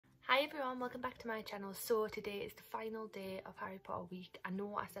Hi everyone, welcome back to my channel. So today is the final day of Harry Potter week. I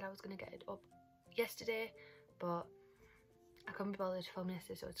know I said I was going to get it up yesterday, but I couldn't be bothered to film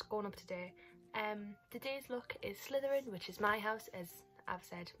yesterday, so it's going up today. Today's look is Slytherin, which is my house, as I've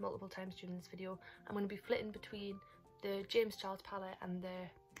said multiple times during this video. I'm going to be flitting between the James Charles palette and the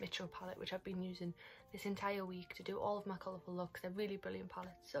Mitchell palette, which I've been using this entire week to do all of my colourful looks. They're really brilliant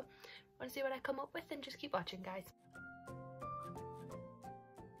palettes, so want to see what I come up with, and just keep watching, guys.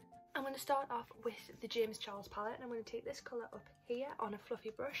 I'm going to start off with the James Charles palette, and I'm going to take this colour up here on a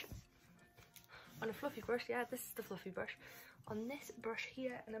fluffy brush. Yeah, this is the fluffy brush. On this brush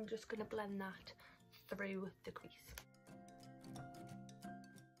here, and I'm just going to blend that through the crease.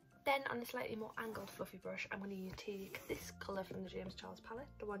 Then on a slightly more angled fluffy brush, I'm going to take this colour from the James Charles palette,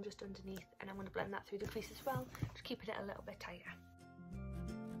 the one just underneath, and I'm going to blend that through the crease as well, just keeping it a little bit tighter.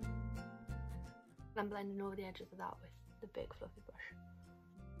 I'm blending over the edges of that with the big fluffy brush.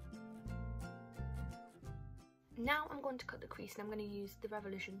 Now I'm going to cut the crease, and I'm going to use the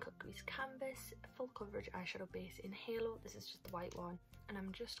Revolution Cut Crease Canvas Full Coverage Eyeshadow Base in Halo. This is just the white one, and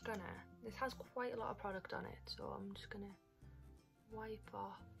I'm just gonna, this has quite a lot of product on it, so I'm just gonna wipe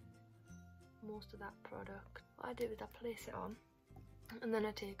off most of that product. What I do is I place it on, and then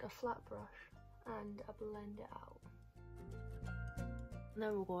I take a flat brush and I blend it out. And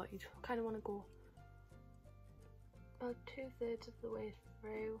then we'll go, you kind of want to go about 2/3 of the way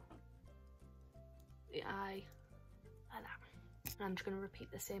through the eye, like that. And I'm just going to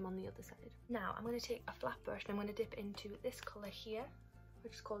repeat the same on the other side. Now I'm going to take a flat brush, and I'm going to dip into this colour here,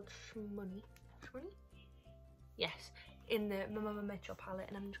 which is called Shmoney. Shmoney? Yes, in the Mama Mitchell palette,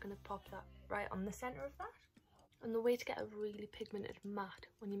 and I'm just going to pop that right on the centre of that. And the way to get a really pigmented matte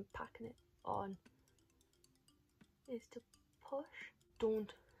when you're packing it on is to push.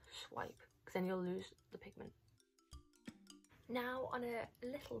 Don't swipe, because then you'll lose the pigment. Now on a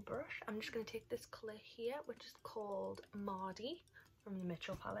little brush, I'm just going to take this colour here, which is called Mardy from the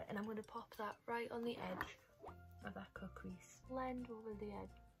Mitchell palette, and I'm going to pop that right on the edge of that cut crease. Blend over the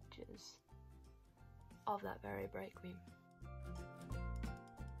edges of that very bright green.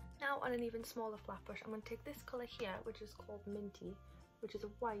 Now on an even smaller flat brush, I'm going to take this colour here, which is called Minty, which is a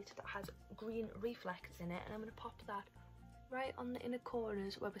white that has green reflects in it, and I'm going to pop that right on the inner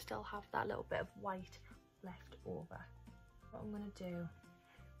corners where we still have that little bit of white left over. What I'm going to do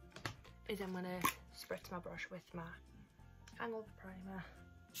is I'm going to spritz my brush with my Hangover Primer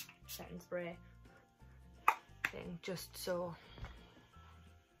setting spray thing, just so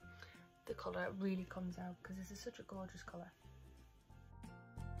the colour really comes out, because this is such a gorgeous colour.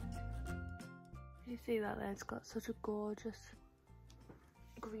 You see that there? It's got such a gorgeous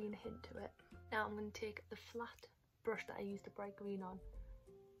green hint to it. Now I'm going to take the flat brush that I used the bright green on,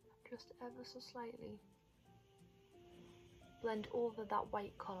 just ever so slightly blend over that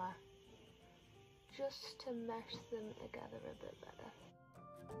white colour, just to mesh them together a bit better.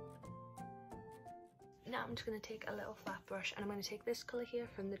 Now I'm just going to take a little flat brush, and I'm going to take this colour here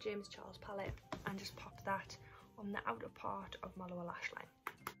from the James Charles palette and just pop that on the outer part of my lower lash line.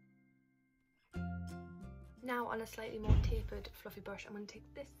 Now on a slightly more tapered fluffy brush, I'm going to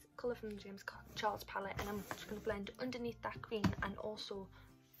take this colour from the James Charles palette, and I'm just going to blend underneath that green and also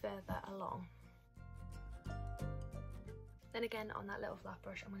further along. Then again on that little flat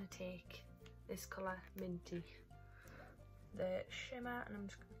brush, I'm going to take this colour Minty, the shimmer, and I'm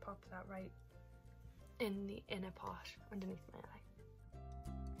just going to pop that right in the inner part underneath my eye.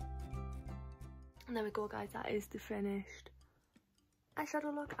 And there we go, guys, that is the finished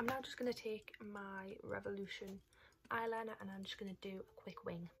eyeshadow look. I'm now just going to take my Revolution eyeliner, and I'm just going to do a quick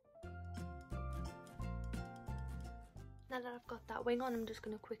wing. Now that I've got that wing on, I'm just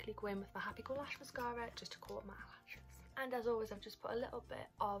going to quickly go in with my Happy Go Lash Mascara just to coat my eyelashes. And as always, I've just put a little bit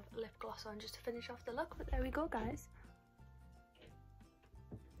of lip gloss on just to finish off the look, but there we go, guys.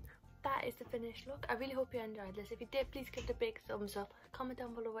 That is the finished look. I really hope you enjoyed this. If you did, please give it a big thumbs up. Comment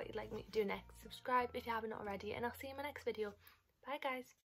down below what you'd like me to do next. Subscribe if you haven't already, and I'll see you in my next video. Bye, guys.